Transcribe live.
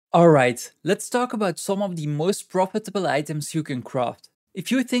Alright, let's talk about some of the most profitable items you can craft. If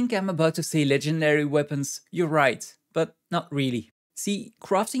you think I'm about to say legendary weapons, you're right, but not really. See,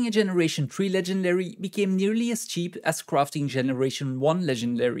 crafting a Generation 3 legendary became nearly as cheap as crafting Generation 1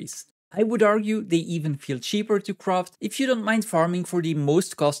 legendaries. I would argue they even feel cheaper to craft if you don't mind farming for the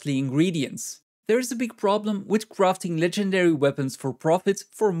most costly ingredients. There is a big problem with crafting legendary weapons for profit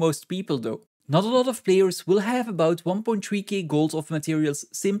for most people though. Not a lot of players will have about 1.3k gold of materials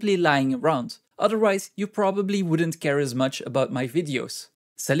simply lying around, otherwise you probably wouldn't care as much about my videos.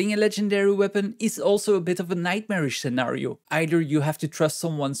 Selling a legendary weapon is also a bit of a nightmarish scenario. Either you have to trust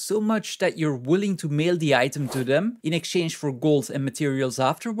someone so much that you're willing to mail the item to them in exchange for gold and materials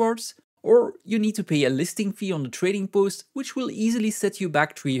afterwards, or you need to pay a listing fee on the trading post which will easily set you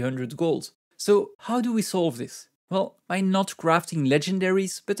back 300 gold. So how do we solve this? Well, by not crafting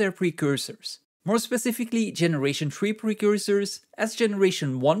legendaries, but their precursors. More specifically, Generation 3 precursors, as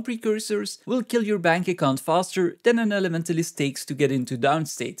Generation 1 precursors will kill your bank account faster than an elementalist takes to get into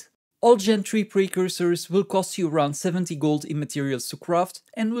downstate. All Gen 3 precursors will cost you around 70 gold in materials to craft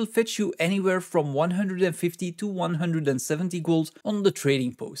and will fetch you anywhere from 150 to 170 gold on the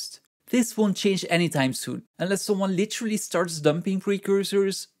trading post. This won't change anytime soon, unless someone literally starts dumping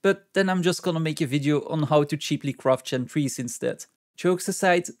precursors, but then I'm just gonna make a video on how to cheaply craft Gen 3s instead. Jokes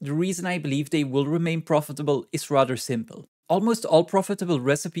aside, the reason I believe they will remain profitable is rather simple. Almost all profitable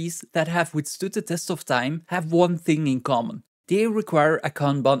recipes that have withstood the test of time have one thing in common. They require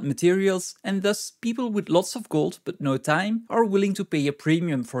account-bound materials, and thus people with lots of gold but no time are willing to pay a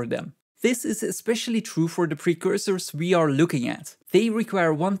premium for them. This is especially true for the precursors we are looking at. They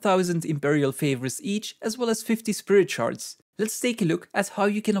require 1000 Imperial Favors each, as well as 50 Spirit Shards. Let's take a look at how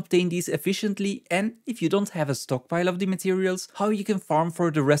you can obtain these efficiently and, if you don't have a stockpile of the materials, how you can farm for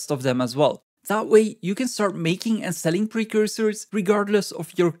the rest of them as well. That way, you can start making and selling precursors regardless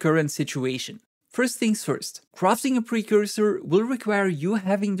of your current situation. First things first, crafting a precursor will require you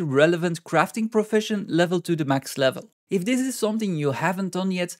having the relevant crafting profession level to the max level. If this is something you haven't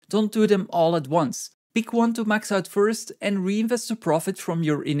done yet, don't do them all at once. Pick one to max out first and reinvest the profit from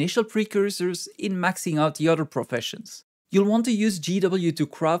your initial precursors in maxing out the other professions. You'll want to use GW2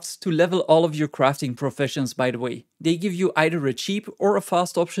 crafts to level all of your crafting professions, by the way. They give you either a cheap or a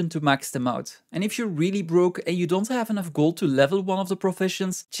fast option to max them out. And if you're really broke and you don't have enough gold to level one of the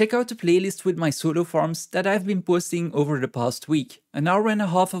professions, check out the playlist with my solo farms that I've been posting over the past week. An hour and a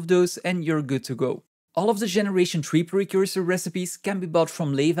half of those and you're good to go. All of the Generation 3 precursor recipes can be bought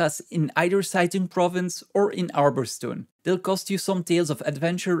from Levas in either Saitung province or in Arborstone. They'll cost you some Tales of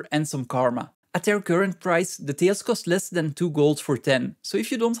Adventure and some Karma. At their current price, the tails cost less than 2 gold for 10, so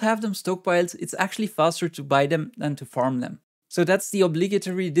if you don't have them stockpiled, it's actually faster to buy them than to farm them. So that's the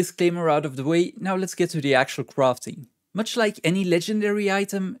obligatory disclaimer out of the way, now let's get to the actual crafting. Much like any legendary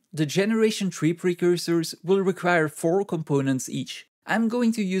item, the Generation 3 precursors will require 4 components each. I'm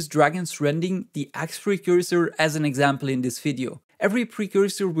going to use Dragon's Rending, the axe precursor, as an example in this video. Every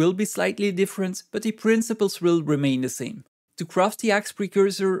precursor will be slightly different, but the principles will remain the same. To craft the axe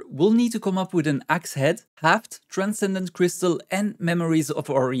precursor, we'll need to come up with an axe head, haft, transcendent crystal and memories of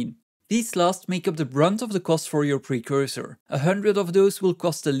Aurene. These last make up the brunt of the cost for your precursor. 100 of those will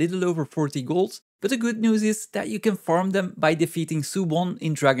cost a little over 40 gold, but the good news is that you can farm them by defeating Subon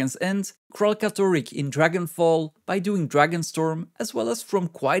in Dragon's End, Kralkatorik in Dragonfall, by doing Dragonstorm, as well as from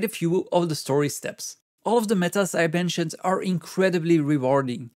quite a few of the story steps. All of the metas I mentioned are incredibly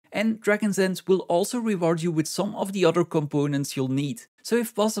rewarding. And Dragon's End will also reward you with some of the other components you'll need. So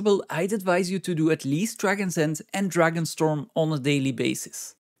if possible, I'd advise you to do at least Dragon's End and Dragonstorm on a daily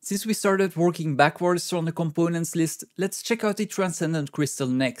basis. Since we started working backwards on the components list, let's check out the Transcendent Crystal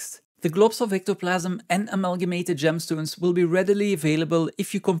next. The globs of ectoplasm and amalgamated gemstones will be readily available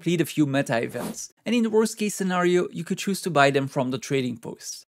if you complete a few meta events. And in the worst case scenario, you could choose to buy them from the trading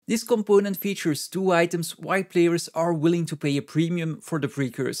post. This component features 2 items why players are willing to pay a premium for the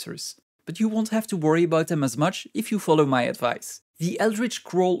precursors. But you won't have to worry about them as much if you follow my advice. The Eldritch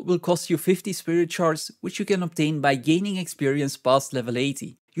Scroll will cost you 50 Spirit Shards, which you can obtain by gaining experience past level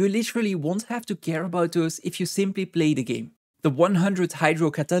 80. You literally won't have to care about those if you simply play the game. The 100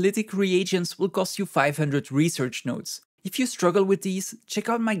 Hydrocatalytic reagents will cost you 500 research nodes. If you struggle with these, check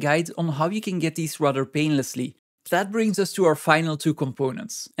out my guide on how you can get these rather painlessly. That brings us to our final 2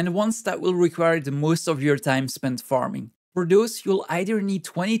 components, and the ones that will require the most of your time spent farming. For those, you'll either need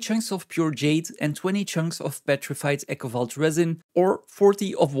 20 chunks of pure jade and 20 chunks of petrified ecovalt resin, or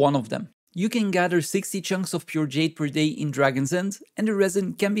 40 of one of them. You can gather 60 chunks of pure jade per day in Dragon's End, and the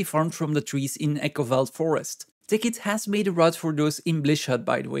resin can be farmed from the trees in Ecovalt Forest. Ticket has made a route for those in Blish Hut,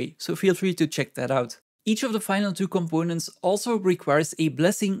 by the way, so feel free to check that out. Each of the final 2 components also requires a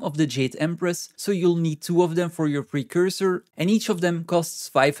blessing of the Jade Empress, so you'll need 2 of them for your precursor, and each of them costs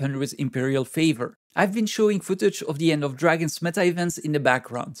 500 Imperial Favor. I've been showing footage of the End of Dragons meta events in the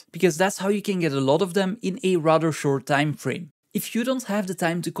background, because that's how you can get a lot of them in a rather short time frame. If you don't have the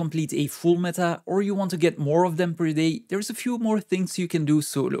time to complete a full meta, or you want to get more of them per day, there's a few more things you can do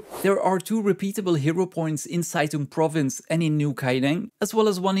solo. There are 2 repeatable hero points in Saitung Province and in New Kaideng, as well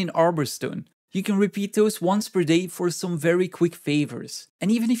as one in Arborstone. You can repeat those once per day for some very quick favors.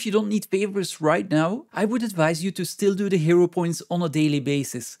 And even if you don't need favors right now, I would advise you to still do the hero points on a daily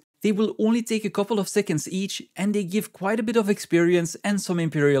basis. They will only take a couple of seconds each, and they give quite a bit of experience and some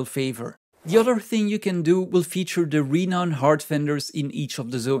Imperial Favor. The other thing you can do will feature the renowned heart vendors in each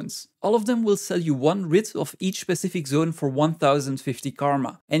of the zones. All of them will sell you 1 writ of each specific zone for 1050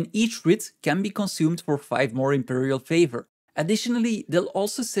 karma, and each writ can be consumed for 5 more Imperial Favor. Additionally, they'll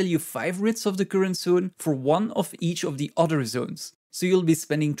also sell you 5 writs of the current zone for 1 of each of the other zones. So you'll be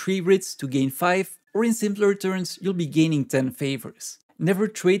spending 3 writs to gain 5, or in simpler terms, you'll be gaining 10 favors. Never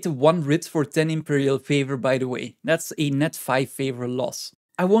trade the 1 writ for 10 Imperial Favor, by the way. That's a net 5 favor loss.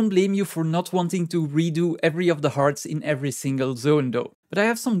 I won't blame you for not wanting to redo every of the hearts in every single zone though. But I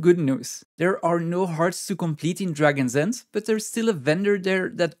have some good news. There are no hearts to complete in Dragon's End, but there's still a vendor there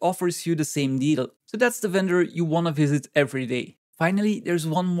that offers you the same deal. So that's the vendor you wanna visit every day. Finally, there's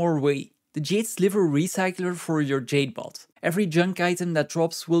one more way. The Jade Sliver Recycler for your Jade Bot. Every junk item that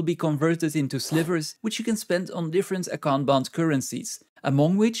drops will be converted into slivers, which you can spend on different account-bound currencies,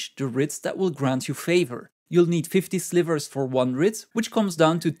 among which the writs that will grant you favor. You'll need 50 slivers for 1 writ, which comes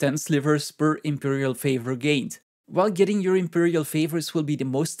down to 10 slivers per Imperial Favor gained. While getting your Imperial Favors will be the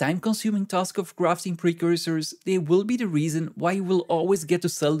most time-consuming task of crafting precursors, they will be the reason why you will always get to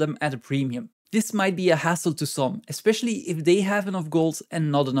sell them at a premium. This might be a hassle to some, especially if they have enough gold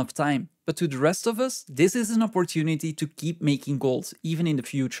and not enough time. But to the rest of us, this is an opportunity to keep making gold, even in the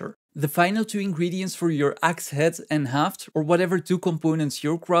future. The final 2 ingredients for your axe head and haft, or whatever 2 components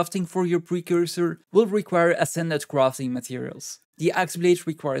you're crafting for your precursor, will require ascended crafting materials. The axe blade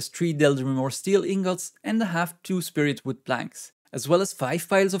requires 3 Deldrimor steel ingots and the haft 2 spirit wood planks, as well as 5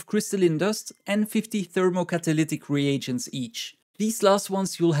 piles of crystalline dust and 50 thermocatalytic reagents each. These last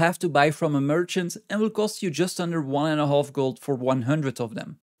ones you'll have to buy from a merchant and will cost you just under 1.5 gold for 100 of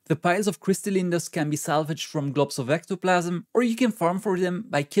them. The piles of crystalline dust can be salvaged from globs of ectoplasm, or you can farm for them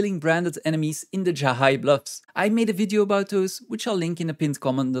by killing branded enemies in the Jahai Bluffs. I made a video about those, which I'll link in a pinned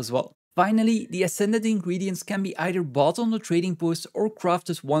comment as well. Finally, the ascended ingredients can be either bought on the trading post or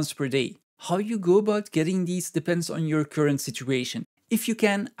crafted once per day. How you go about getting these depends on your current situation. If you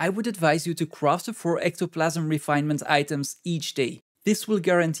can, I would advise you to craft the 4 ectoplasm refinement items each day. This will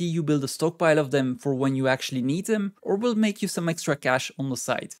guarantee you build a stockpile of them for when you actually need them, or will make you some extra cash on the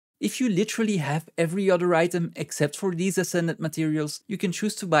side. If you literally have every other item except for these ascended materials, you can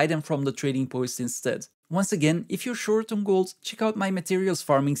choose to buy them from the trading post instead. Once again, if you're short on gold, check out my materials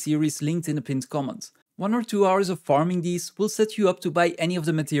farming series linked in the pinned comment. 1 or 2 hours of farming these will set you up to buy any of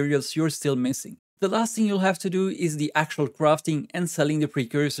the materials you're still missing. The last thing you'll have to do is the actual crafting and selling the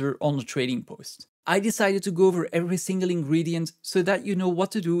precursor on the trading post. I decided to go over every single ingredient so that you know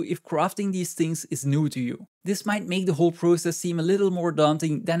what to do if crafting these things is new to you. This might make the whole process seem a little more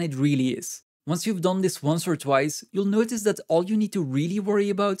daunting than it really is. Once you've done this once or twice, you'll notice that all you need to really worry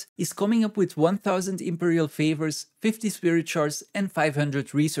about is coming up with 1000 Imperial Favors, 50 Spirit Shards and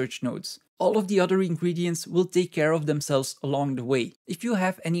 500 Research Nodes. All of the other ingredients will take care of themselves along the way. If you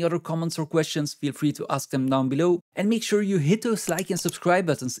have any other comments or questions, feel free to ask them down below, and make sure you hit those like and subscribe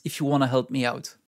buttons if you want to help me out.